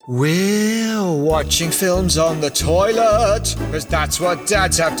We're watching films on the toilet, because that's what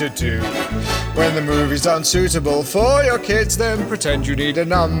dads have to do. When the movie's unsuitable for your kids, then pretend you need a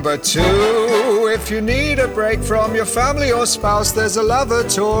number two. If you need a break from your family or spouse, there's a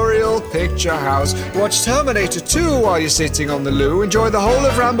lavatorial picture house. Watch Terminator 2 while you're sitting on the loo. Enjoy the whole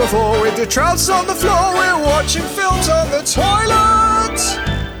of Rambo 4 with your trousers on the floor. We're watching films on the toilet.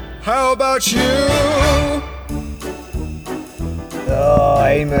 How about you? Oh,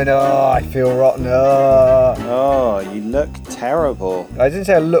 Eamon, I feel rotten. Oh, you look terrible. I didn't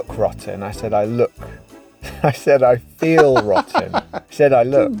say I look rotten, I said I look. I said I feel rotten. I said I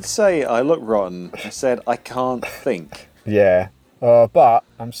look. I didn't say I look rotten. I said I can't think. Yeah. But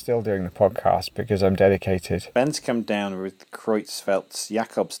I'm still doing the podcast because I'm dedicated. Ben's come down with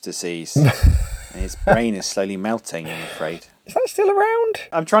Creutzfeldt-Jakob's disease. And his brain is slowly melting, I'm afraid. Is that still around?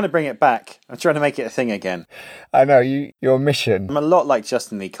 I'm trying to bring it back. I'm trying to make it a thing again. I know, your mission. I'm a lot like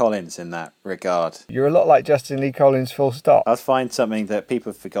Justin Lee Collins in that regard. You're a lot like Justin Lee Collins, full stop. I'll find something that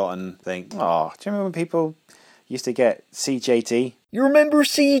people have forgotten, think, oh, do you remember when people used to get CJD? You remember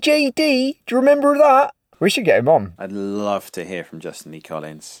CJD? Do you remember that? We should get him on. I'd love to hear from Justin Lee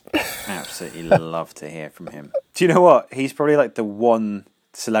Collins. Absolutely love to hear from him. Do you know what? He's probably like the one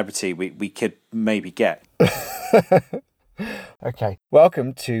celebrity we could maybe get. Okay,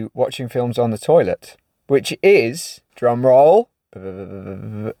 welcome to Watching Films on the Toilet, which is, drum roll,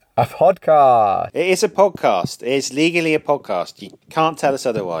 a podcast. It is a podcast. It is legally a podcast. You can't tell us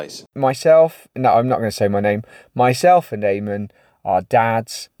otherwise. Myself, no, I'm not going to say my name. Myself and Eamon are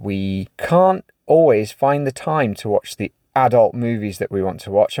dads. We can't always find the time to watch the adult movies that we want to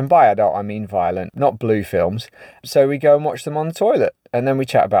watch. And by adult, I mean violent, not blue films. So we go and watch them on the toilet, and then we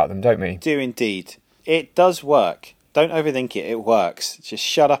chat about them, don't we? Do indeed. It does work. Don't overthink it. It works. Just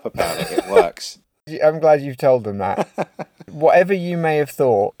shut up about it. It works. I'm glad you've told them that. Whatever you may have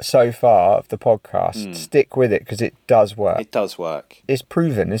thought so far of the podcast, stick with it because it does work. It does work. It's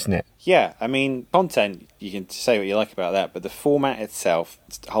proven, isn't it? Yeah, I mean, content, you can say what you like about that, but the format itself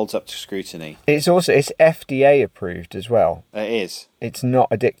holds up to scrutiny. It's FDA approved as well. It is. It's not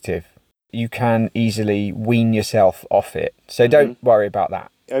addictive. You can easily wean yourself off it. So don't worry about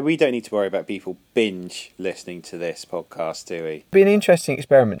that. We don't need to worry about people binge listening to this podcast, do we? Be an interesting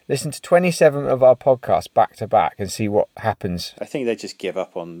experiment. Listen to 27 of our podcasts back to back and see what happens. I think they just give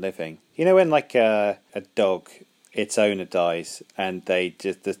up on living. You know when like a dog, its owner dies and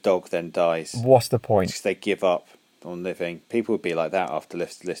the dog then dies? What's the point? Because they give up on living. People would be like that after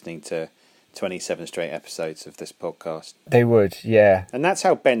listening to 27 straight episodes of this podcast. They would, yeah. And that's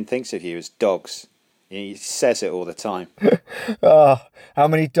how Ben thinks of you, as dogs. He says it all the time. Oh, how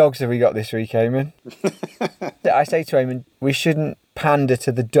many dogs have we got this week, Eamon? I say to Eamon, we shouldn't pander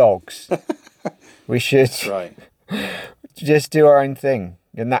to the dogs. We should just do our own thing.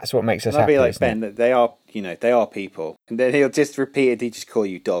 And that's what makes us happy. I'd be like Ben, that they are people. And then he'll just repeatedly just call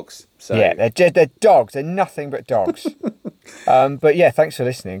you dogs. So yeah, they're dogs. They're nothing but dogs. But yeah, thanks for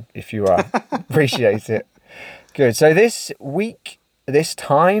listening, if you are. Appreciate it. Good. So this week, this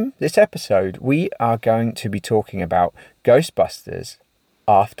episode, we are going to be talking about Ghostbusters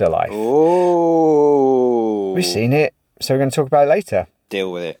Afterlife. Oh, We've seen it, so we're going to talk about it later.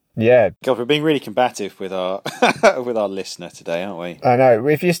 Deal with it. Yeah. God, we're being really combative with our with our listener today, aren't we? I know.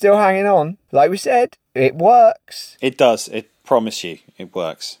 If you're still hanging on, like we said, it works. It does. I promise you, it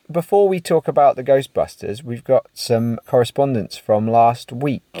works. Before we talk about the Ghostbusters, we've got some correspondence from last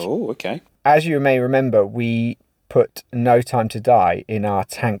week. Oh, okay. As you may remember, we put No Time to Die in our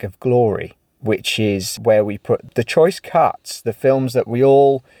tank of glory, which is where we put the choice cuts, the films that we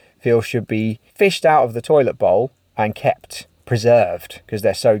all feel should be fished out of the toilet bowl and kept preserved because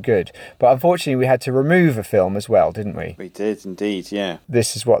they're so good. But unfortunately, we had to remove a film as well, didn't we? We did indeed, yeah.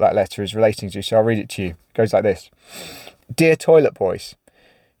 This is what that letter is relating to, so I'll read it to you. It goes like this. Dear Toilet Boys,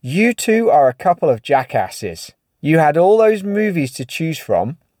 you two are a couple of jackasses. You had all those movies to choose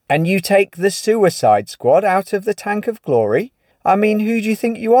from, and you take the Suicide Squad out of the tank of glory? I mean, who do you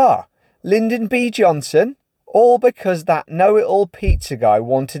think you are? Lyndon B. Johnson? All because that know-it-all pizza guy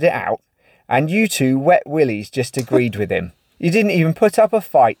wanted it out, and you two wet willies just agreed with him. You didn't even put up a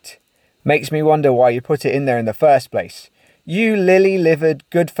fight. Makes me wonder why you put it in there in the first place. You lily-livered,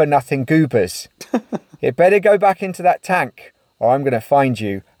 good-for-nothing goobers. It better go back into that tank, or I'm going to find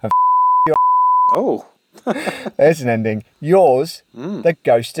you and your... Oh. There's an ending. Yours, the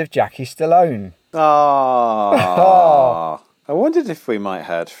ghost of Jackie Stallone. Oh. I wondered if we might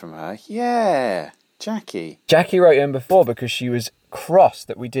heard from her. Yeah, Jackie. Jackie wrote in before because she was cross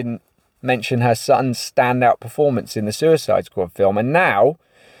that we didn't mention her son's standout performance in the Suicide Squad film, and now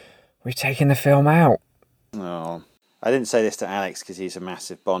we've taken the film out. Oh, I didn't say this to Alex because he's a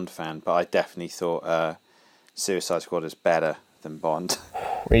massive Bond fan, but I definitely thought Suicide Squad is better than Bond.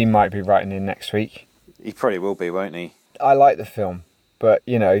 We might be writing in next week. He probably will be, won't he? I like the film, but,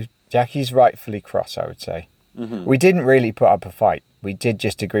 you know, Jackie's rightfully cross, I would say. Mm-hmm. We didn't really put up a fight. We did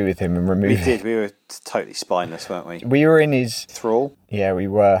just agree with him and remove him. We did. We were totally spineless, weren't we? We were in his... thrall? Yeah, we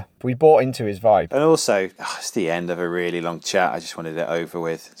were. We bought into his vibe. And also, it's the end of a really long chat. I just wanted it over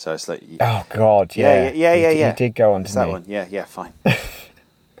with. So it's like... Oh, God, yeah. Yeah. You did go on to that me. one. Yeah, fine.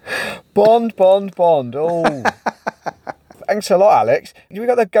 Bond. Oh. Thanks a lot, Alex. We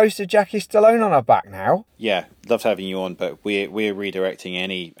got the ghost of Jackie Stallone on our back now. Yeah, loved having you on, but we're redirecting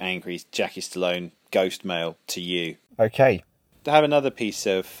any angry Jackie Stallone ghost mail to you. Okay. To have another piece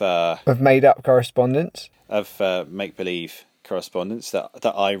of made-up correspondence. Of make-believe correspondence that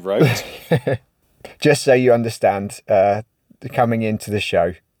I wrote. Just so you understand, coming into the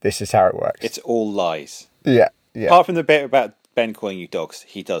show, this is how it works. It's all lies. Yeah. Apart from the bit about Ben calling you dogs,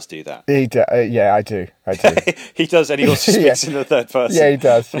 he does do that. Yeah, I do. He does, and he also speaks in the third person. Yeah, he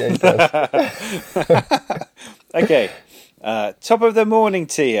does. Okay. Top of the morning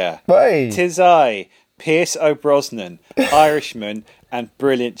to you. Hey. 'Tis I, Pierce O'Brosnan, Irishman and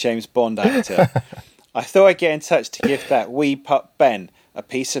brilliant James Bond actor. I thought I'd get in touch to give that wee pup Ben a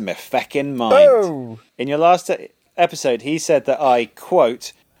piece of my feckin' mind. Oh. In your last episode, he said that I,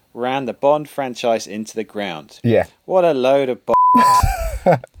 quote, ran the Bond franchise into the ground. Yeah. What a load of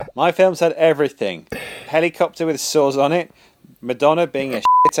My films had everything. Helicopter with saws on it, Madonna being a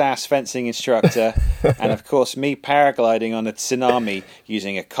shit-ass fencing instructor, and of course me paragliding on a tsunami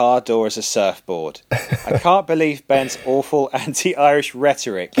using a car door as a surfboard. I can't believe Ben's awful anti-Irish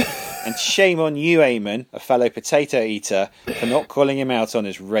rhetoric, and shame on you, Eamon, a fellow potato eater, for not calling him out on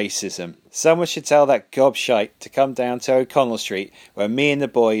his racism. Someone should tell that gobshite to come down to O'Connell Street, where me and the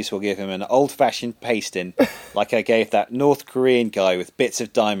boys will give him an old-fashioned pasting, like I gave that North Korean guy with bits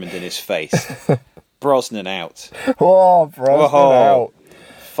of diamond in his face. Brosnan out. Oh, Brosnan out.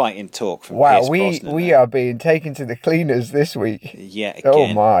 Fighting talk from wow, Pierce Brosnan. we are being taken to the cleaners this week. Yeah, again. Oh,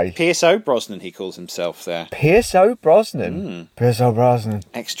 my. Pierce O'Brosnan, he calls himself there. Pierce O'Brosnan? Pierce O'Brosnan.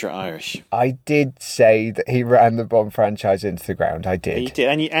 Extra Irish. I did say that he ran the Bond franchise into the ground. I did. He did,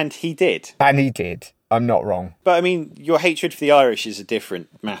 and he did. And he did. I'm not wrong. But, I mean, your hatred for the Irish is a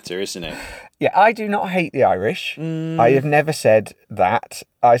different matter, isn't it? Yeah, I do not hate the Irish. I have never said that.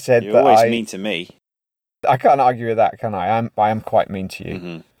 I said You're that always mean to me. I can't argue with that, can I? I am quite mean to you.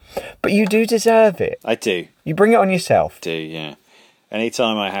 Mm-hmm. But you do deserve it. I do. You bring it on yourself. I do, yeah.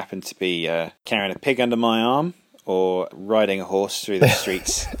 Anytime I happen to be carrying a pig under my arm or riding a horse through the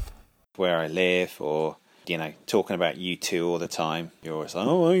streets where I live or, you know, talking about you two all the time, you're always like,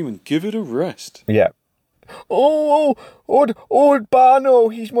 oh, Eamon, give it a rest. Yeah. Oh, old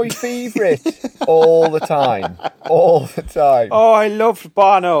Barno, he's my favourite. All the time. All the time. Oh, I love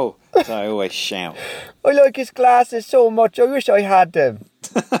Barno. So I always shout. I like his glasses so much, I wish I had them.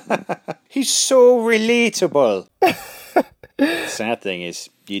 He's so relatable. Sad thing is,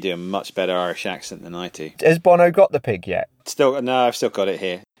 you do a much better Irish accent than I do. Has Bono got the pig yet? No, I've still got it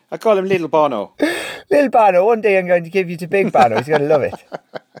here. I call him Little Bono. Little Bono, one day I'm going to give you to Big Bono. He's going to love it.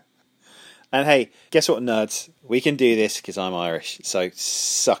 And hey, guess what, nerds? We can do this because I'm Irish, so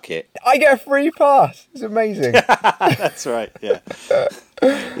suck it. I get a free pass. It's amazing. That's right, yeah.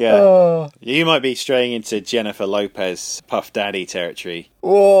 Yeah. Oh. You might be straying into Jennifer Lopez Puff Daddy territory.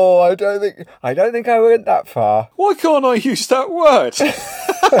 Whoa, I don't think I went that far. Why can't I use that word?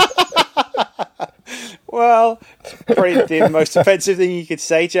 Well, it's probably the most offensive thing you could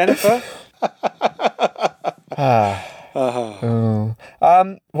say, Jennifer.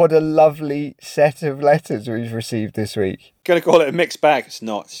 What a lovely set of letters we've received this week. Gonna call it a mixed bag. It's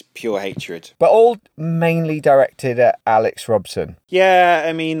not. It's pure hatred. But all mainly directed at Alex Robson. Yeah,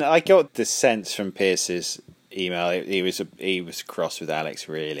 I mean, I got the sense from Pierce's email he was cross with Alex,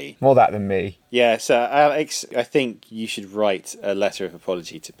 really. More that than me. Yeah, so Alex, I think you should write a letter of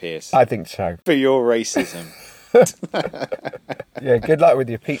apology to Pierce I think so. for your racism. Yeah, good luck with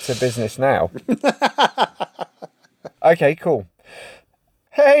your pizza business now. Okay, cool.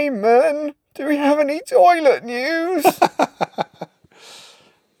 Hey, man, do we have any toilet news?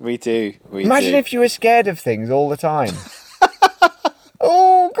 We do. Imagine if you were scared of things all the time.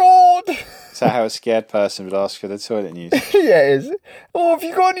 Oh, God. Is that how a scared person would ask for the toilet news? Yeah, it is. Oh, have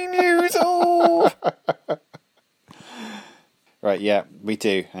you got any news? Oh. Right, yeah, we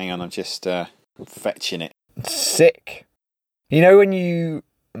do. Hang on, I'm just fetching it. Sick. You know when you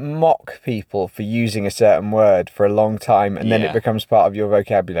mock people for using a certain word for a long time and then it Yeah. becomes part of your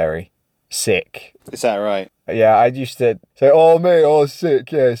vocabulary? Sick. Is that right? Yeah, I used to say, oh, mate, oh,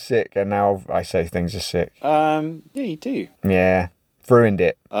 sick, yeah, sick. And now I say things are sick. Yeah, you do. Yeah, ruined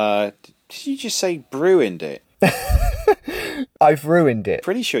it. Did you just say ruined it? I've ruined it.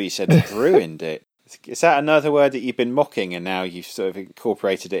 Pretty sure you said ruined it. Is that another word that you've been mocking and now you've sort of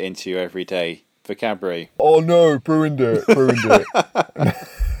incorporated it into your everyday vocabulary? Oh, no, ruined it, ruined it.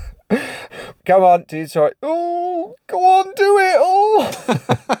 Come on, dude, sorry. Oh, go on, do it,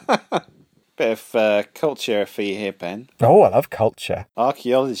 oh. Bit of culture for you here, Ben. Oh, I love culture.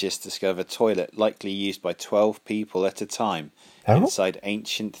 Archaeologists discover toilet likely used by 12 people at a time inside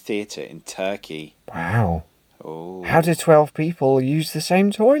ancient theatre in Turkey. Wow. Oh. How do 12 people use the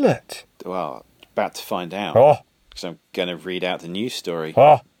same toilet? Well, about to find out. Oh. Because I'm going to read out the news story.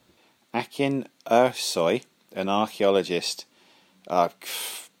 Oh. Akin Ersoy, an archaeologist...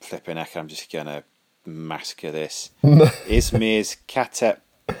 flipping heck, I'm just going to massacre this. Izmir's Katep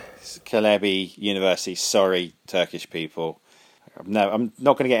Kalebi University. Sorry, Turkish people. No, I'm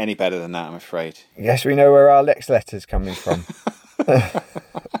not going to get any better than that, I'm afraid. Yes, we know where our next letter's coming from.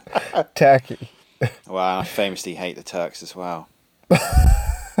 Turkey. Well, I famously hate the Turks as well.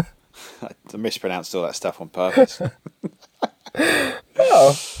 I mispronounced all that stuff on purpose.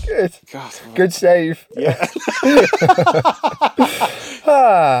 Oh, good. God, good save. Yeah.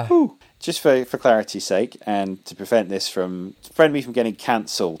 Just for clarity's sake, and to prevent me from getting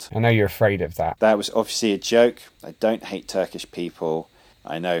cancelled. I know you're afraid of that. That was obviously a joke. I don't hate Turkish people.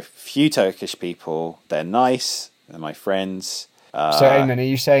 I know a few Turkish people. They're nice. They're my friends. So, Eamon, are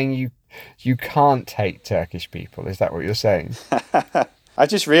you saying you can't hate Turkish people? Is that what you're saying? I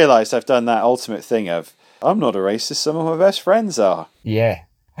just realised I've done that ultimate thing of, I'm not a racist, some of my best friends are. Yeah.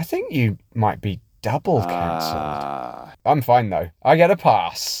 I think you might be double cancelled. I'm fine, though. I get a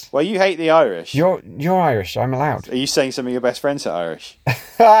pass. Well, you hate the Irish. You're Irish. I'm allowed. Are you saying some of your best friends are Irish?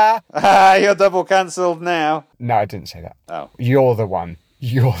 You're double cancelled now. No, I didn't say that. Oh. You're the one.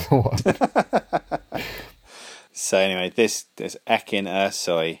 You're the one. So anyway, this Akin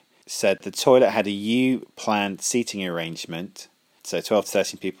Ersoy said the toilet had a U-planned seating arrangement, so 12 to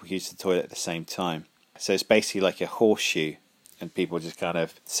 13 people used the toilet at the same time. So it's basically like a horseshoe, and people just kind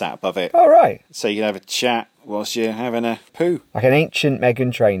of sat above it. Oh, right. So you can have a chat whilst you're having a poo. Like an ancient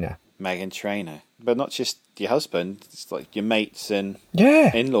Meghan Trainor. Meghan Trainor. But not just your husband, it's like your mates and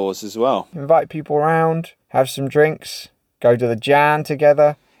Yeah. in-laws as well. Invite people around, have some drinks, go to the Jan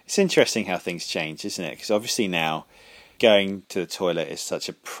together. It's interesting how things change, isn't it? Because obviously now going to the toilet is such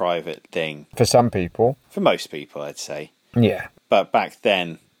a private thing. For some people. For most people, I'd say. Yeah. But back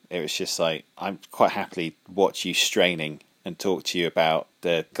then, it was just like, I'm quite happily watch you straining and talk to you about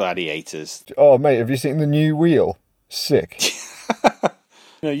the gladiators. Oh, mate, have you seen the new wheel? Sick.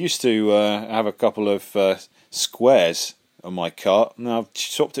 I used to have a couple of squares on my cart, and I've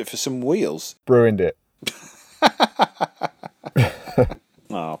swapped it for some wheels. Ruined it.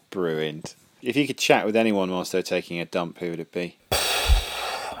 Oh, ruined. If you could chat with anyone whilst they're taking a dump, who would it be?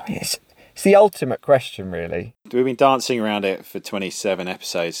 It's the ultimate question, really. We've been dancing around it for 27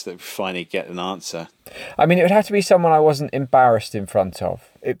 episodes that we finally get an answer. I mean, it would have to be someone I wasn't embarrassed in front of.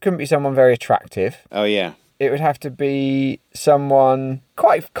 It couldn't be someone very attractive. Oh, yeah. It would have to be someone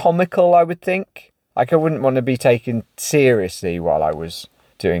quite comical, I would think. Like, I wouldn't want to be taken seriously while I was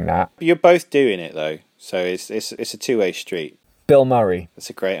doing that. You're both doing it, though, so it's a two-way street. Bill Murray. That's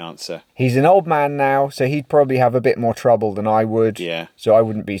a great answer. He's an old man now, so he'd probably have a bit more trouble than I would. Yeah. So I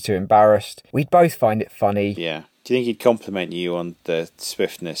wouldn't be too embarrassed. We'd both find it funny. Yeah. Do you think he'd compliment you on the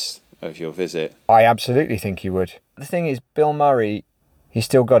swiftness of your visit? I absolutely think he would. The thing is, Bill Murray, he's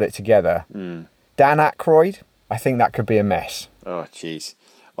still got it together. Dan Aykroyd, I think that could be a mess. Oh, jeez.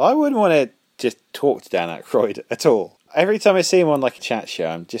 Well, I wouldn't want to just talk to Dan Aykroyd at all. Every time I see him on like a chat show,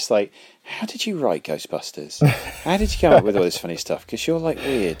 I'm just like, how did you write Ghostbusters? How did you come up with all this funny stuff? Because you're like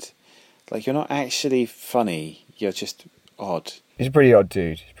weird. Like, you're not actually funny. You're just odd. He's a pretty odd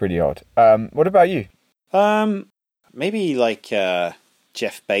dude. He's pretty odd. What about you? Maybe like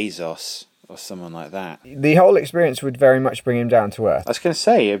Jeff Bezos or someone like that. The whole experience would very much bring him down to earth. I was going to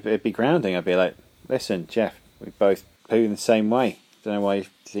say, it'd be grounding. I'd be like, listen, Jeff, we both poo in the same way. Don't know why you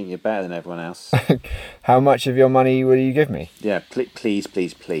think you're better than everyone else. How much of your money will you give me? Yeah, please,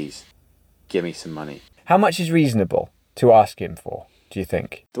 give me some money. How much is reasonable to ask him for, do you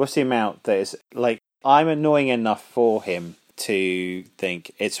think? What's the amount that is, like, I'm annoying enough for him to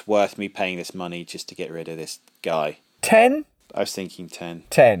think it's worth me paying this money just to get rid of this guy? 10? I was thinking 10.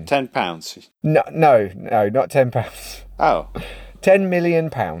 10. £10. No, not £10. Oh. £10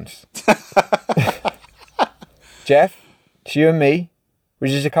 million. Jeff, it's you and me. We're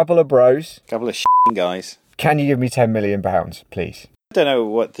just a couple of bros. Couple of guys. Can you give me £10 million, please? I don't know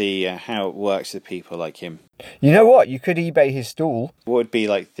what how it works with people like him. You know what? You could eBay his stool. What would be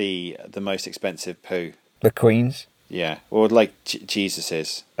like the most expensive poo? The Queen's. Yeah, or like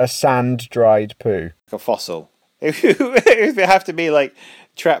Jesus's. A sand-dried poo. Like a fossil. If it have to be like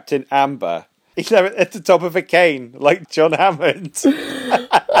trapped in amber, he'd have it at the top of a cane, like John Hammond.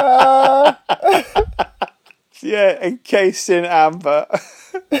 Yeah, encased in amber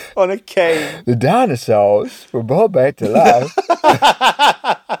on a cane. The dinosaurs were brought back to life.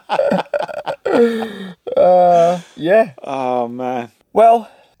 Yeah. Oh, man.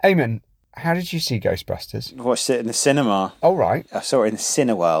 Well, Eamon, how did you see Ghostbusters? I watched it in the cinema. Oh, right. I saw it in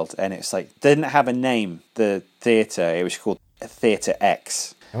Cineworld, and it's like, didn't have a name, the theatre. It was called Theatre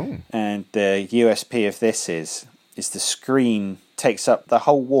X. Oh. And the USP of this is the screen takes up the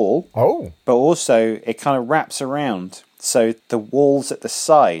whole wall. Oh. But also, it kind of wraps around. So the walls at the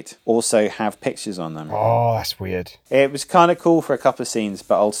side also have pictures on them. Oh, that's weird. It was kind of cool for a couple of scenes,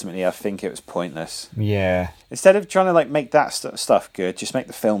 but ultimately I think it was pointless. Yeah. Instead of trying to like make that stuff good, just make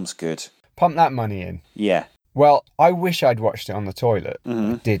the films good. Pump that money in. Yeah. Well, I wish I'd watched it on the toilet.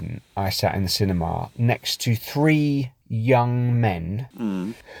 Mm-hmm. I didn't. I sat in the cinema next to 3 young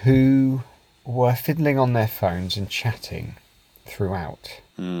men who were fiddling on their phones and chatting throughout.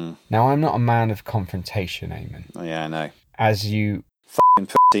 Now, I'm not a man of confrontation, Eamon. Oh, yeah, I know. As you... F***ing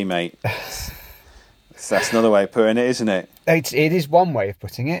pussy, mate. That's another way of putting it, isn't it? It is one way of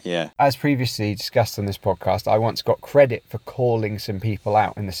putting it. Yeah. As previously discussed on this podcast, I once got credit for calling some people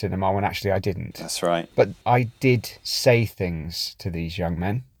out in the cinema when actually I didn't. That's right. But I did say things to these young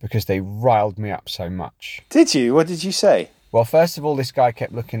men because they riled me up so much. Did you? What did you say? Well, first of all, this guy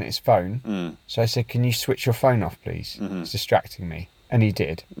kept looking at his phone. So I said, can you switch your phone off, please? It's distracting me. And he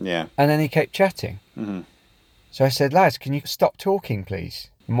did. Yeah. And then he kept chatting. So I said, lads, can you stop talking, please?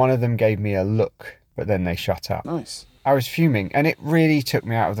 And one of them gave me a look, but then they shut up. Nice. I was fuming, and it really took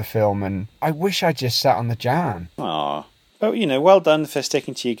me out of the film, and I wish I'd just sat on the jan. Aw. But, you know, well done for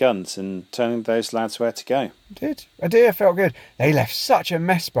sticking to your guns and telling those lads where to go. I did. I felt good. They left such a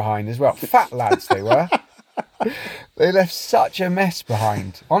mess behind as well. Fat lads they were. They left such a mess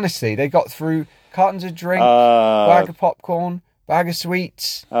behind. Honestly, they got through cartons of drink, bag of popcorn, bag of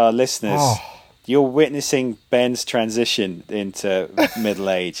sweets. Listeners, you're witnessing Ben's transition into middle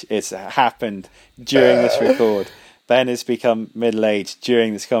age. It's happened during this record. Ben has become middle-aged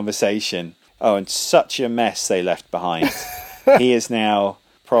during this conversation. Oh, and such a mess they left behind. He is now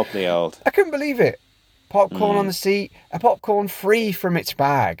properly old. I couldn't believe it. Popcorn on the seat, a popcorn free from its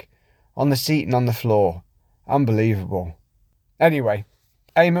bag, on the seat and on the floor. Unbelievable. Anyway,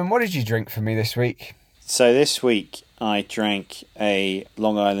 Eamon, what did you drink for me this week? So this week I drank a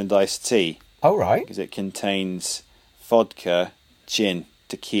Long Island iced tea. Oh, right. Because it contains vodka, gin,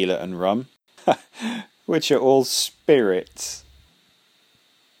 tequila and rum, which are all spirits.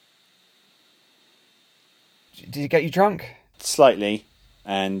 Did it get you drunk? Slightly.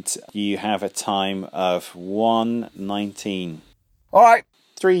 And you have a time of 1:19. All right.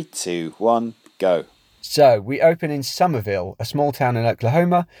 3, 2, 1, go. So, we open in Somerville, a small town in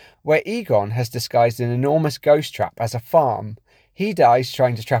Oklahoma, where Egon has disguised an enormous ghost trap as a farm. He dies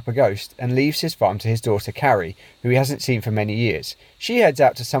trying to trap a ghost and leaves his farm to his daughter Carrie, who he hasn't seen for many years. She heads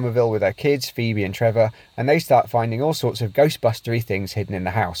out to Somerville with her kids, Phoebe and Trevor, and they start finding all sorts of ghostbustery things hidden in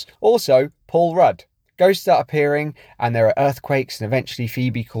the house. Also, Paul Rudd. Ghosts start appearing, and there are earthquakes, and eventually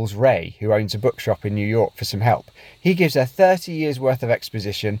Phoebe calls Ray, who owns a bookshop in New York, for some help. He gives her 30 years worth of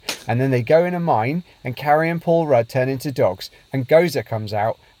exposition, and then they go in a mine, and Carrie and Paul Rudd turn into dogs, and Gozer comes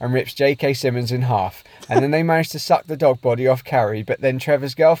out and rips J.K. Simmons in half, and then they manage to suck the dog body off Carrie, but then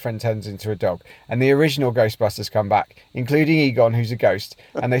Trevor's girlfriend turns into a dog, and the original Ghostbusters come back, including Egon, who's a ghost,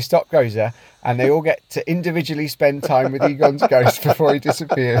 and they stop Gozer, and they all get to individually spend time with Egon's ghost before he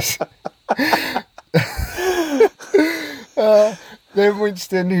disappears. Then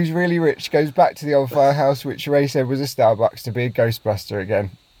Winston, who's really rich, goes back to the old firehouse, which Ray said was a Starbucks, to be a Ghostbuster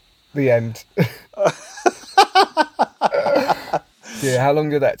again. The end. Yeah, how long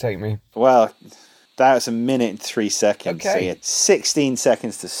did that take me? Well, that was 1 minute and 3 seconds. Okay. So you had 16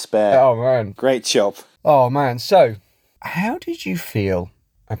 seconds to spare. Oh, man. Great job. Oh, man. So, how did you feel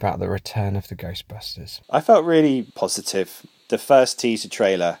about the return of the Ghostbusters? I felt really positive. The first teaser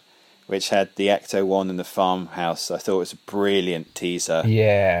trailer, which had the Ecto-1 in the farmhouse, I thought was a brilliant teaser.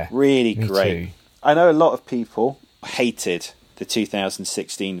 Yeah. Really me great. too. I know a lot of people hated the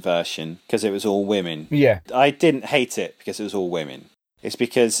 2016 version because it was all women. Yeah. I didn't hate it because it was all women. It's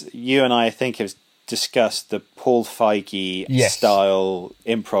because you and I think, have discussed the Paul Feige style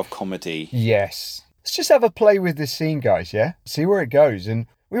improv comedy. Yes. Let's just have a play with this scene, guys, yeah? See where it goes, and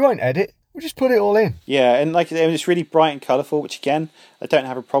we won't edit. we'll just put it all in. Yeah, and like it's really bright and colourful, which again I don't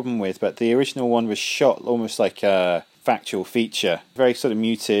have a problem with. But the original one was shot almost like a factual feature, very sort of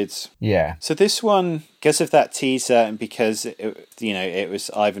muted. Yeah. So this one, because of that teaser and because it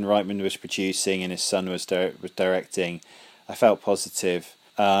was Ivan Reitman was producing and his son was directing, I felt positive.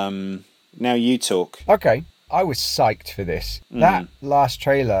 Now you talk. Okay, I was psyched for this. That last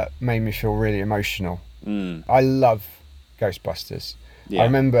trailer made me feel really emotional. I love Ghostbusters. Yeah. I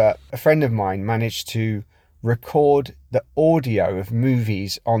remember a friend of mine managed to record the audio of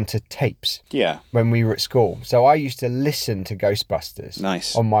movies onto tapes Yeah. when we were at school. So I used to listen to Ghostbusters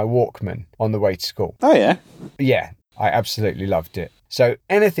Nice. on my Walkman on the way to school. Oh yeah. Yeah, I absolutely loved it. So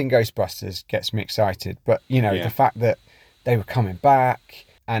anything Ghostbusters gets me excited. But, Yeah. the fact that they were coming back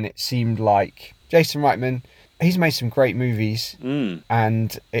and it seemed like Jason Reitman, he's made some great movies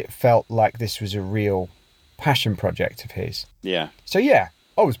and it felt like this was a real passion project of his. Yeah. So yeah,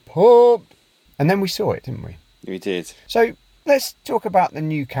 I was pumped. And then we saw it, didn't we? We did. So let's talk about the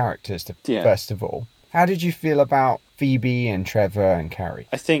new characters first of all. How did you feel about Phoebe and Trevor and Carrie?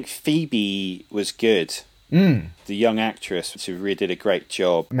 I think Phoebe was good. The young actress, she really did a great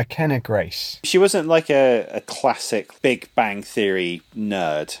job. McKenna Grace. She wasn't like a classic Big Bang Theory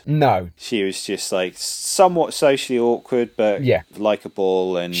nerd. No, She was just like somewhat socially awkward, but Yeah.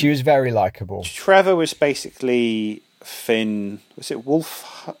 likable. And she was very likeable. Trevor was basically Finn. Was it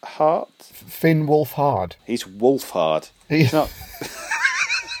Wolfhard? Finn Wolfhard. He's Wolfhard. He's not.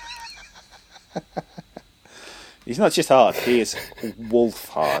 He's not just hard. He is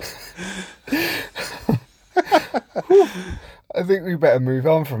Wolfhard. I think we better move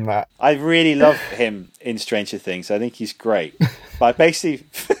on from that. I really love him in Stranger Things. I think he's great. But I basically,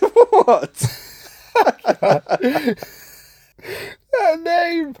 what? That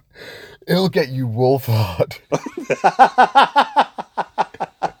name! It'll get you Wolfhard.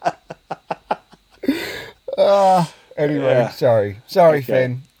 Anyway, Yeah. sorry. Okay.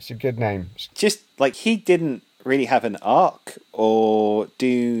 Finn. It's a good name. Just like he didn't really have an arc or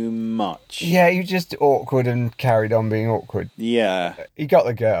do much. Yeah, he was just awkward and carried on being awkward. Yeah. He got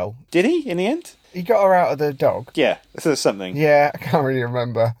the girl. Did he in the end? He got her out of the dog. Yeah. There's something. Yeah, I can't really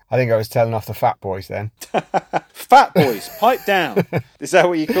remember. I think I was telling off the fat boys then. Fat boys, pipe down. Is that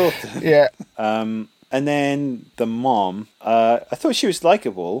what you called them? Yeah. And then the mom. I thought she was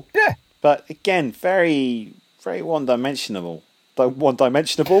likable. Yeah. But again, very, very one-dimensional.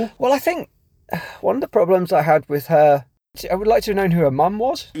 One-dimensional? Well, I think one of the problems I had with her, I would like to have known who her mum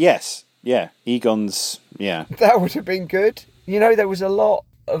was. Yes. Yeah. Egon's. Yeah. That would have been good. There was a lot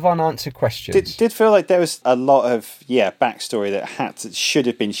of unanswered questions. Did feel like there was a lot of backstory that should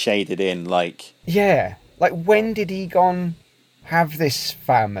have been shaded in, like Yeah. Like, when did Egon have this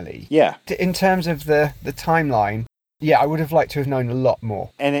family? yeah. In terms of the timeline, yeah, I would have liked to have known a lot more.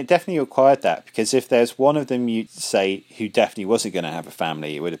 And it definitely required that, because if there's one of them you'd say who definitely wasn't going to have a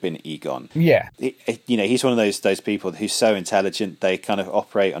family, it would have been Egon. Yeah. He's one of those people who's so intelligent they kind of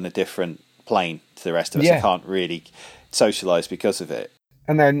operate on a different plane to the rest of us. Yeah. They can't really socialise because of it.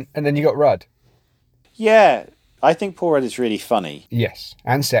 And then you got Rudd. Yeah, I think Paul Rudd is really funny. Yes.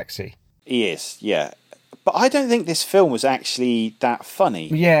 And sexy. He is, yeah. But I don't think this film was actually that funny.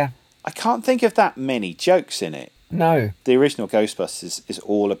 Yeah. I can't think of that many jokes in it. No. The original Ghostbusters is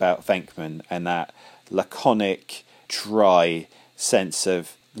all about Venkman and that laconic, dry sense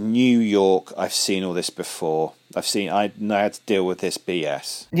of New York. I've seen all this before. I know how to deal with this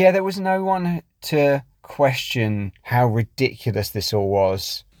BS. Yeah, there was no one to question how ridiculous this all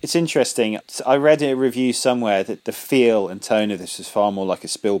was. It's interesting. I read a review somewhere that the feel and tone of this was far more like a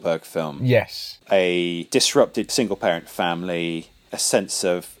Spielberg film. Yes. A disrupted single-parent family, a sense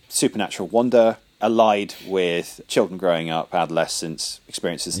of supernatural wonder, allied with children growing up, adolescence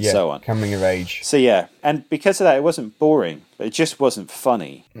experiences, and so on. Coming of age. So yeah, and because of that, it wasn't boring, but it just wasn't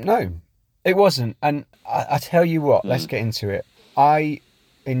funny. No, it wasn't. And I tell you what, let's get into it. I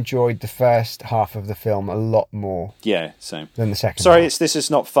enjoyed the first half of the film a lot more Yeah, same. than the second Sorry, half. this is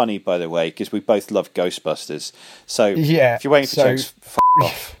not funny, by the way, because we both love Ghostbusters. So Yeah, if you're waiting for so- jokes, f***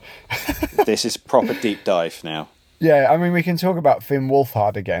 off. This is proper deep dive now. Yeah, I mean, we can talk about Finn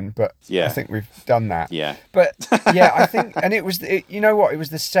Wolfhard again, but Yeah. I think we've done that. Yeah. But yeah, I think, and it was, you know what, it was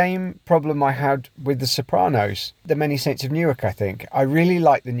the same problem I had with The Sopranos, The Many Saints of Newark, I think. I really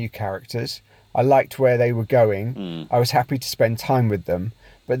liked the new characters. I liked where they were going. I was happy to spend time with them.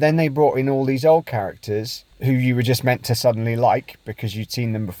 But then they brought in all these old characters who you were just meant to suddenly like because you'd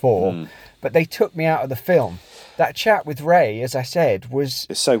seen them before. But they took me out of the film. That chat with Ray, as I said, It's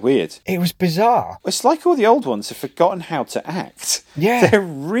so weird. it was bizarre. It's like all the old ones have forgotten how to act. Yeah. They're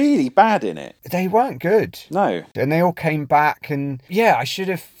really bad in it. They weren't good. No. And they all came back and yeah, I should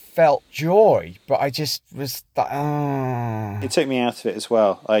have felt joy, but I just was like, It took me out of it as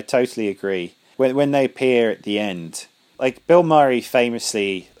well. I totally agree. When they appear at the end, like Bill Murray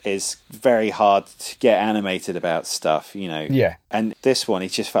famously is very hard to get animated about stuff, you know. Yeah. And this one, he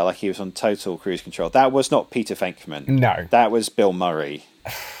just felt like he was on total cruise control. That was not Peter Venkman. No. That was Bill Murray.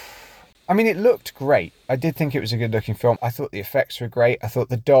 I mean, it looked great. I did think it was a good looking film. I thought the effects were great. I thought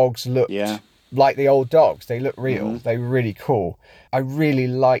the dogs looked like the old dogs. They looked real. Mm-hmm. They were really cool. I really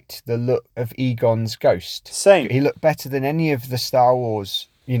liked the look of Egon's ghost. Same. He looked better than any of the Star Wars,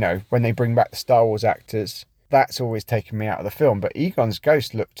 you know, when they bring back the Star Wars actors. That's always taken me out of the film. But Egon's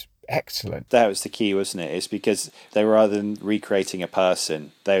ghost looked excellent. That was the key, wasn't it? It's because they were, rather than recreating a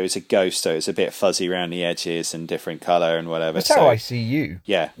person, there was a ghost, so it's a bit fuzzy around the edges and different colour and whatever. That's how I see you.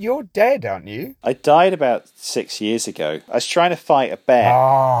 Yeah. You're dead, aren't you? I died about 6 years ago. I was trying to fight a bear.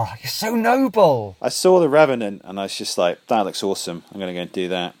 Oh, you're so noble. I saw The Revenant and I was just like, that looks awesome. I'm going to go and do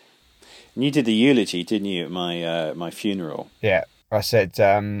that. And you did the eulogy, didn't you, at my funeral? Yeah. I said,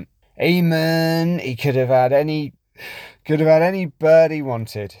 Amen. He could have had any bird he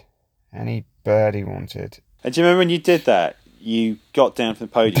wanted. Any bird he wanted. And do you remember when you did that? You got down from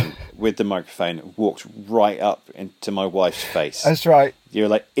the podium with the microphone and walked right up into my wife's face. That's right. You were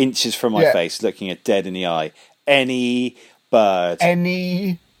like inches from my face, looking her dead in the eye. Any bird.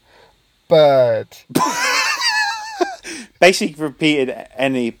 Any bird. Basically repeated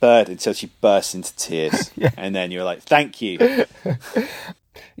any bird until she burst into tears. And then you were like, thank you.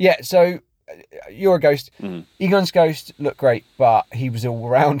 Yeah, so you're a ghost. Egon's ghost looked great, but he was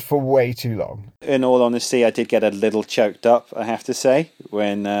around for way too long. In all honesty, I did get a little choked up, I have to say,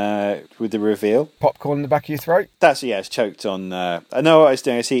 when with the reveal. Popcorn in the back of your throat? It's choked on. I know what I was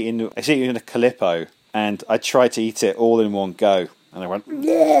doing. I was eating a Calippo, and I tried to eat it all in one go, and I went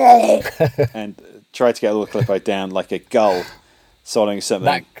and tried to get all the Calippo down like a gull swallowing something.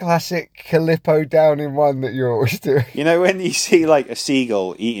 That classic Calippo down in one that you're always doing. You know when you see like a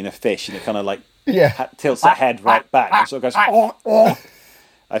seagull eating a fish and it kind of like tilts its head right back and sort of goes. I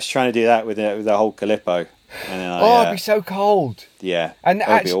was trying to do that with the whole Calippo. And then it'd be so cold. Yeah, and that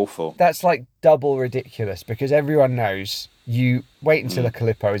would be awful. That's like double ridiculous because everyone knows you wait until the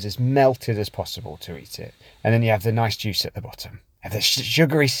Calippo is as melted as possible to eat it, and then you have the nice juice at the bottom, have the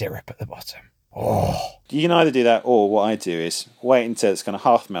sugary syrup at the bottom. Oh, you can either do that, or what I do is wait until it's kind of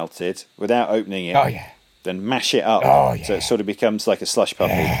half melted without opening it. Oh yeah. Then mash it up. Oh yeah. So it sort of becomes like a slush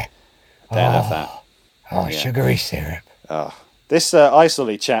puppy. Yeah. Don't have that. Oh, yeah. Sugary syrup. Oh. This Ice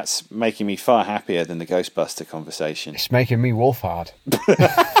Lolly chat's making me far happier than the Ghostbuster conversation. It's making me wolf hard. But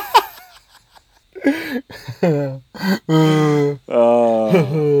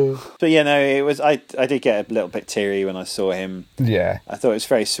yeah, no, it was. I did get a little bit teary when I saw him. Yeah, I thought it was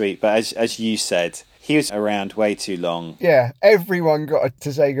very sweet. But as you said, he was around way too long. Yeah, everyone got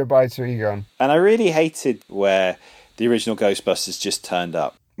to say goodbye to Egon, and I really hated where the original Ghostbusters just turned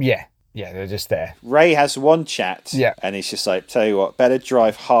up. Yeah, they're just there. Ray has one chat, and he's just like, tell you what, better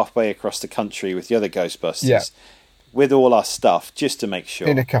drive halfway across the country with the other Ghostbusters, with all our stuff, just to make sure.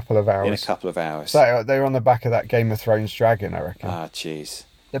 In a couple of hours. So they were on the back of that Game of Thrones dragon, I reckon. Ah, jeez.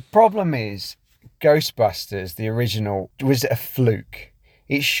 The problem is, Ghostbusters, the original, was a fluke.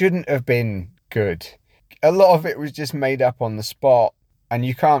 It shouldn't have been good. A lot of it was just made up on the spot, and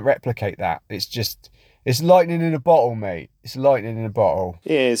you can't replicate that. It's lightning in a bottle, mate. It's lightning in a bottle.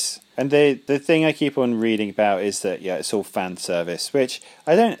 It is. And the thing I keep on reading about is that, it's all fan service, which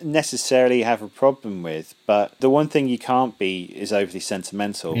I don't necessarily have a problem with. But the one thing you can't be is overly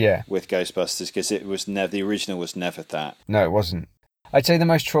sentimental with Ghostbusters, because it was the original was never that. No, it wasn't. I'd say the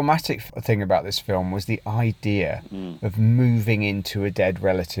most traumatic thing about this film was the idea of moving into a dead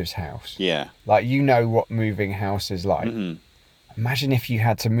relative's house. Yeah. Like, you know what moving house is like. Mm-hmm. Imagine if you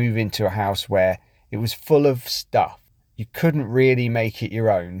had to move into a house where it was full of stuff. You couldn't really make it your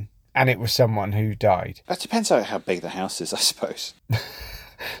own, and it was someone who died. It depends on how big the house is, I suppose.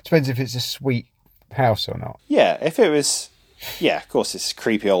 Depends if it's a sweet house or not. Yeah, if it was... Yeah, of course, it's a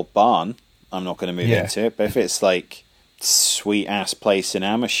creepy old barn. I'm not going to move into it. But if it's like sweet-ass place in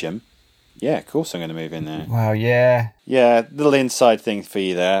Amersham, yeah, of course I'm going to move in there. Well, yeah. Yeah, little inside thing for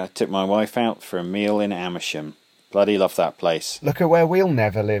you there. I took my wife out for a meal in Amersham. Bloody love that place. Look at where we'll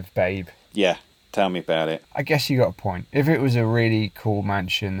never live, babe. Yeah. Tell me about it. I guess you got a point. If it was a really cool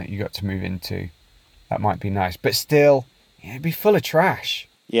mansion that you got to move into, that might be nice. But still, it'd be full of trash.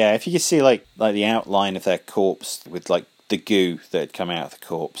 Yeah, if you could see like the outline of their corpse with like the goo that had come out of the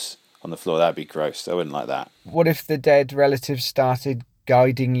corpse on the floor, that'd be gross. I wouldn't like that. What if the dead relatives started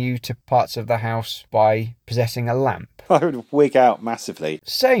guiding you to parts of the house by possessing a lamp? I would wig out massively.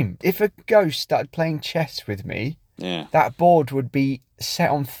 Same. If a ghost started playing chess with me, that board would be set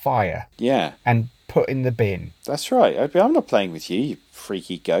on fire Yeah, and put in the bin. that's right. I'm not playing with you, you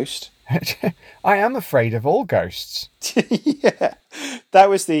freaky ghost. I am afraid of all ghosts. Yeah, that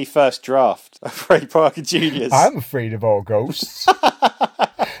was the first draft of Ray Parker Jr.'s. I'm afraid of all ghosts.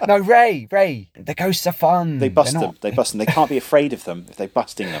 No, Ray, the ghosts are fun. They bust They're them. not- They bust them. They can't be afraid of them if they're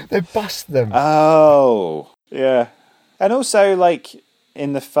busting them. They bust them. Oh, yeah. And also, like,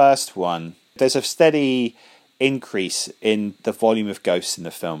 in the first one, there's a steady increase in the volume of ghosts in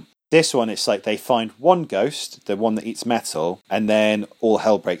the film. This one, it's like they find one ghost, the one that eats metal, and then all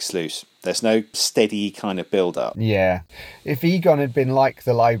hell breaks loose. There's no steady kind of build-up. Yeah. If Egon had been like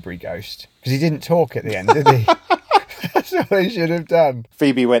the library ghost, because he didn't talk at the end, did he? That's what he should have done.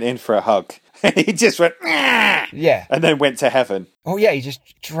 Phoebe went in for a hug. He just went, "Ah!" Yeah. and then went to heaven. Oh, yeah, he just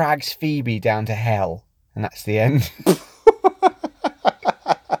drags Phoebe down to hell. And that's the end.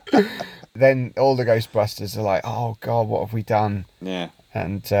 Then all the Ghostbusters are like, oh, God, what have we done? Yeah.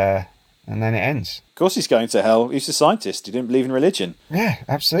 And then it ends. Of course he's going to hell. He's a scientist. He didn't believe in religion. Yeah,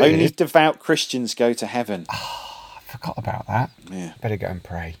 absolutely. Only devout Christians go to heaven. I forgot about that. Yeah. Better go and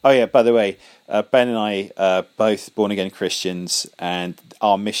pray. Oh, yeah, by the way, Ben and I are both born-again Christians, and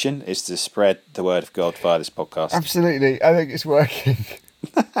our mission is to spread the word of God via this podcast. Absolutely. I think it's working.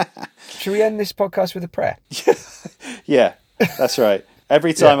 Should we end this podcast with a prayer? Yeah, that's right.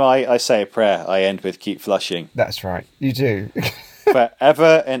 Every time I say a prayer, I end with keep flushing. That's right. You do.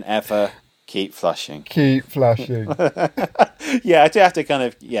 Forever and ever, keep flushing. Keep flushing. Yeah, I do have to kind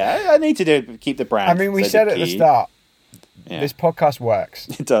of, I need to do keep the brand. I mean, we So said at the key. start, Yeah, this podcast works.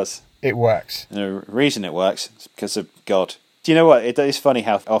 it does. It works. And the reason it works is because of God. Do you know what? It is funny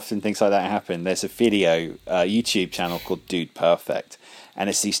how often things like that happen. There's a video, YouTube channel called Dude Perfect, and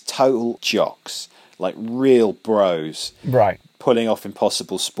it's these total jocks, like real bros, Right. pulling off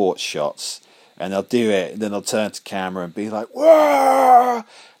impossible sports shots. And they'll do it, and then they'll turn to camera and be like, "Whoa!"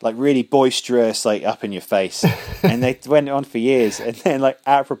 Like really boisterous, like up in your face. And they went on for years. And then, like,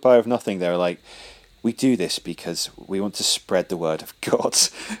 apropos of nothing, they were like, "We do this because we want to spread the word of God."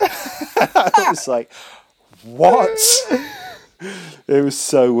 I was like, what? It was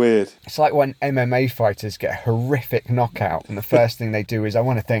so weird. It's like when MMA fighters get a horrific knockout, and the first thing they do is, I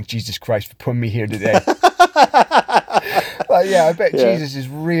want to thank Jesus Christ for putting me here today. Like, yeah, I bet Yeah. Jesus is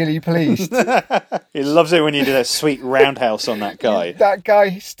really pleased. He loves it when you do that sweet roundhouse on that guy. That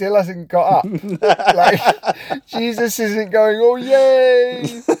guy still hasn't got up. Like, Jesus isn't going, oh,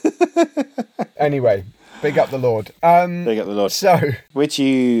 yay. Anyway, big up the Lord. Big up the Lord. So, Would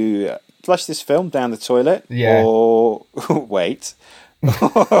you flush this film down the toilet? Yeah. Or wait?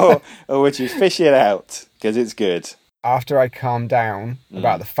 Or would you fish it out? Because it's good. after I calmed down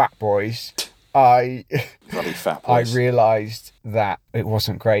about the Fat Boys, I Bloody Fat I Boys. realised that it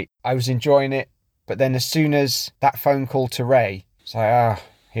wasn't great. I was enjoying it, but then as soon as that phone call to Ray, it's like,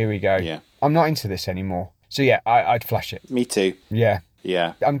 here we go. Yeah. I'm not into this anymore. So yeah, I'd flush it. Me too. Yeah.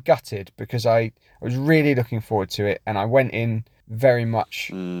 Yeah. I'm gutted because I was really looking forward to it, and I went in very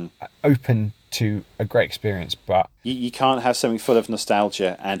much open to a great experience, but You can't have something full of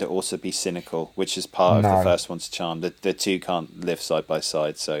nostalgia and it also be cynical, which is part of No. the first one's charm. The two can't live side by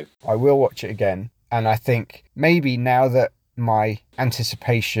side. So I will watch it again. And I think maybe now that my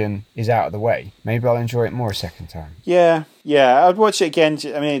anticipation is out of the way, maybe I'll enjoy it more a second time. yeah, I'd watch it again.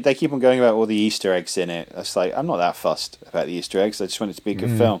 I mean, they keep on going about all the Easter eggs in it. It's like, I'm not that fussed about the Easter eggs. I just want it to be a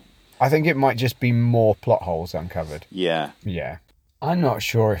good film. I think it might just be more plot holes uncovered. Yeah. Yeah. I'm not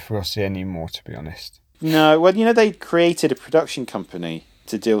sure if we'll see any more, to be honest. No, well, they created a production company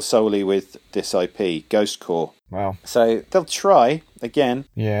to deal solely with this IP, Ghost Corps. Well, So they'll try again.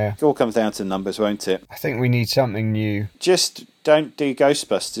 yeah. It all comes down to numbers, won't it? I think we need something new. Just don't do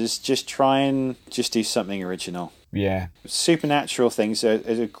Ghostbusters. Just try and just do something original. Yeah. Supernatural things are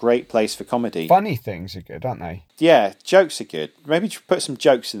a great place for comedy. Funny things are good, aren't they? Yeah, jokes are good. Maybe put some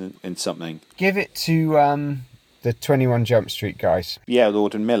jokes in something. Give it to the 21 Jump Street guys. Yeah,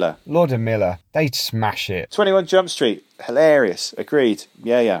 Lord and Miller. Lord and Miller, they'd smash it. 21 Jump Street. Hilarious. Agreed.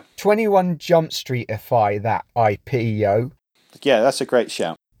 Yeah. 21 Jump Streetify that IP, yo. Yeah, that's a great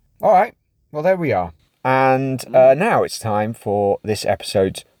shout. All right. Well, there we are. And now it's time for this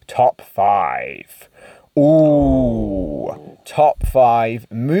episode's top 5. Ooh. Top 5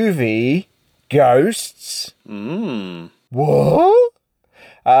 movie ghosts. What?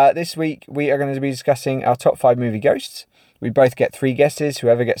 This week we are going to be discussing our top 5 movie ghosts. We both get 3 guesses.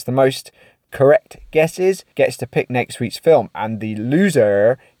 Whoever gets the most correct guesses gets to pick next week's film, and the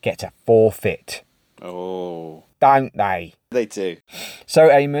loser gets a forfeit. Oh, Don't they? they do. So,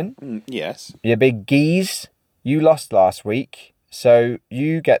 Eamon, Yes. you big geese, you lost last week, so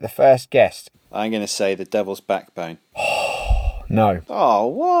you get the first guess. I'm going to say The Devil's Backbone. No. Oh,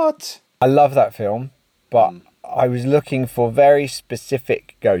 what? I love that film, but I was looking for very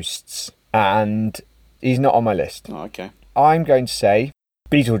specific ghosts, and he's not on my list. Oh, okay. I'm going to say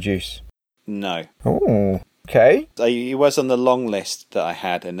Beetlejuice. No. Oh, okay. He was on the long list that I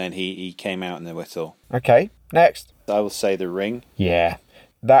had, and then he came out in the whistle. Okay, next. I will say The Ring. Yeah,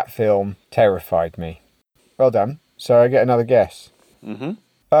 that film terrified me. Well done. So I get another guess. Mm-hmm.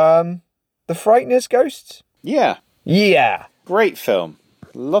 The Frighteners Ghosts? Yeah. Yeah. Great film.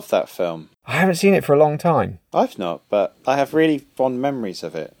 Love that film. I haven't seen it for a long time. I've not, but I have really fond memories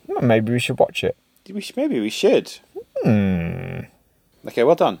of it. Well, maybe we should watch it. Maybe we should. Okay,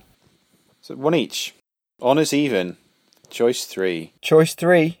 well done. So one each. Honours even. Choice 3. Choice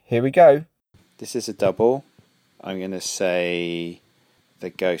 3. Here we go. This is a double. I'm going to say the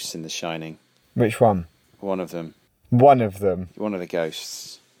ghosts in The Shining. Which one? One of them. One of them. One of the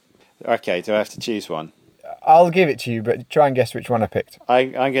ghosts. Okay, do I have to choose one? I'll give it to you, but try and guess which one I picked.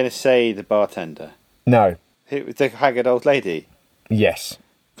 I'm going to say the bartender. No. The haggard old lady. Yes.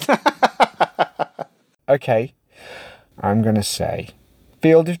 Okay. I'm going to say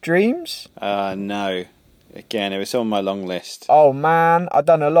Field of Dreams? No. Again, it was on my long list. Oh, man. I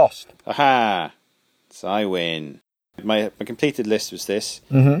done a Lost. Aha! So I win. My completed list was this.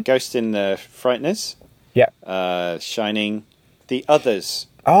 Mm-hmm. Ghost in the Frighteners. Yep. Shining. The Others.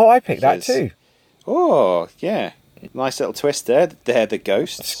 Oh, I picked that Yes. too. Oh, yeah. Nice little twist there. They're the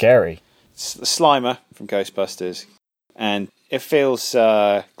ghosts. Scary. Slimer from Ghostbusters. And it feels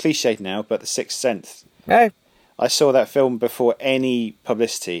cliched now, but The Sixth Sense. No. I saw that film before any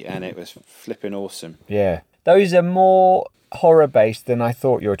publicity, and it was flipping awesome. Yeah. Those are more horror-based than I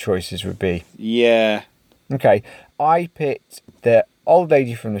thought your choices would be. Yeah. Okay. I picked the old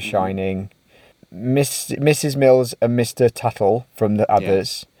lady from The Shining, Mrs. Mills and Mr. Tuttle from The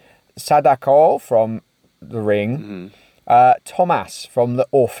Others, Sadako from The Ring, Thomas from The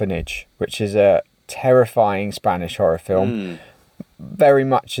Orphanage, which is a terrifying Spanish horror film. Very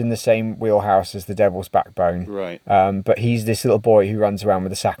much in the same wheelhouse as The Devil's Backbone. Right. But he's this little boy who runs around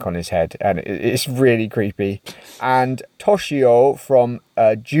with a sack on his head, and it's really creepy. And Toshio from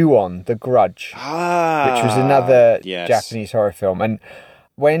Ju-on, The Grudge, which was another Japanese horror film. And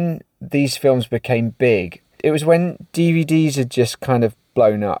when these films became big, it was when DVDs had just kind of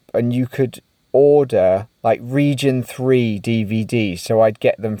blown up, and you could order like Region 3 DVDs, so I'd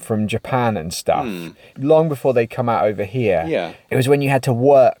get them from Japan and stuff long before they come out over here. Yeah. It was when you had to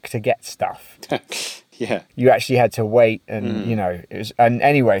work to get stuff. Yeah. You actually had to wait, and you know, it was. And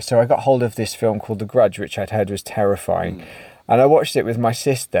anyway, so I got hold of this film called The Grudge, which I'd heard was terrifying, and I watched it with my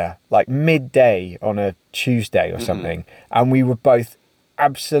sister like midday on a Tuesday or something, and we were both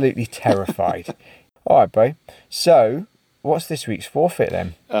absolutely terrified. All right, bro. So, what's this week's forfeit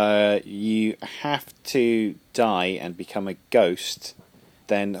then? You have to die and become a ghost,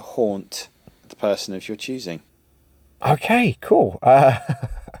 then haunt the person of your choosing. Okay, cool.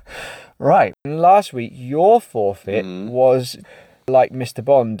 Right. Last week, your forfeit was, like Mr.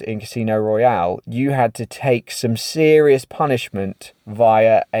 Bond in Casino Royale, you had to take some serious punishment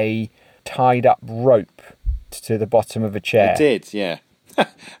via a tied-up rope to the bottom of a chair. I did, yeah.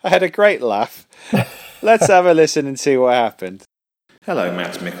 I had a great laugh. Let's have a listen and see what happened. Hello,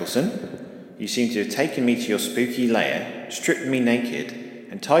 Matt Mickelson. You seem to have taken me to your spooky lair, stripped me naked,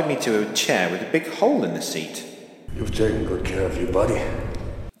 and tied me to a chair with a big hole in the seat. You've taken good care of your body.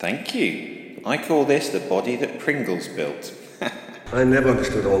 Thank you. I call this the body that Pringles built. I never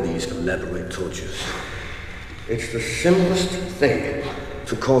understood all these elaborate tortures. It's the simplest thing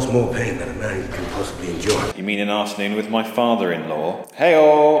to cause more pain than a man can possibly enjoy. You mean an afternoon with my father-in-law?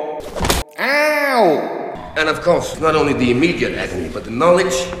 Hey-oh! Ow! And of course, not only the immediate agony, but the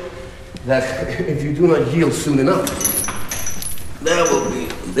knowledge that if you do not yield soon enough, there will be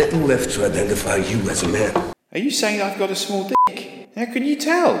little left to identify you as a man. Are you saying I've got a small dick? How can you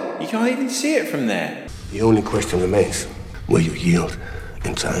tell? You can't even see it from there. The only question remains, will you yield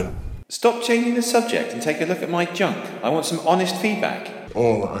in time? Stop changing the subject and take a look at my junk. I want some honest feedback.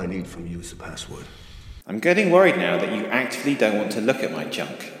 All I need from you is a password. I'm getting worried now that you actively don't want to look at my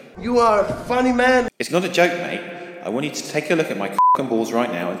junk. You are a funny man. It's not a joke, mate. I want you to take a look at my cock and balls right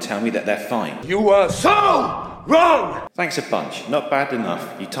now and tell me that they're fine. You are so wrong! Thanks a bunch. Not bad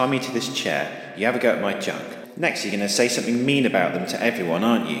enough. You tie me to this chair, you have a go at my junk. Next you're going to say something mean about them to everyone,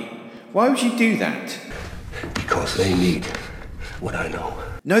 aren't you? Why would you do that? Because they need what I know.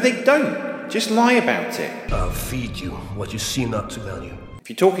 No, they don't. Just lie about it. I'll feed you what you seem not to value. If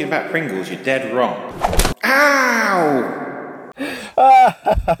you're talking about Pringles, you're dead wrong. Ow!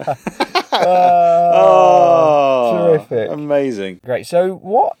 Terrific. Amazing. Great. So,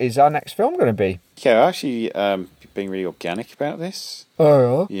 what is our next film going to be? Okay, I'm actually being really organic about this.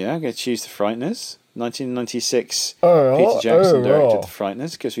 Oh, Yeah, I'm going to choose The Frighteners. 1996, Oh, Peter Jackson oh, directed oh. The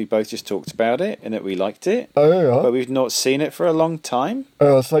Frighteners because we both just talked about it and that we liked it. oh, But we've not seen it for a long time.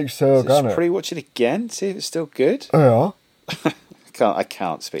 oh, it's like so So organic. just pre-watch it again, see if it's still good. Oh, I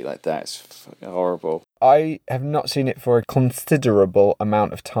can't speak like that. It's horrible. I have not seen it for a considerable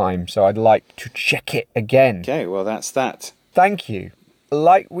amount of time, so I'd like to check it again. Okay, well that's that. Thank you.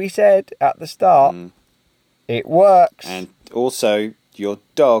 Like we said at the start, it works. And also your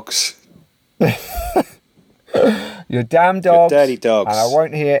dogs. Your damn dogs. dirty dogs. And I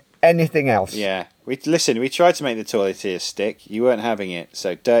won't hear anything else. Yeah. We tried to make the toileteer stick. You weren't having it,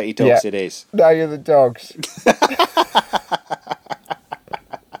 so dirty dogs Yeah. it is. Now you're the dogs.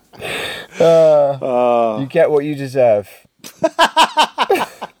 You get what you deserve.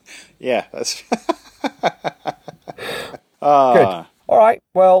 Yeah, that's Good. All right.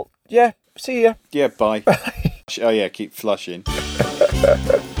 Well, yeah. See ya. yeah, bye. Oh yeah, keep flushing.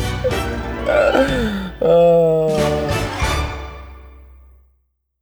 Oh.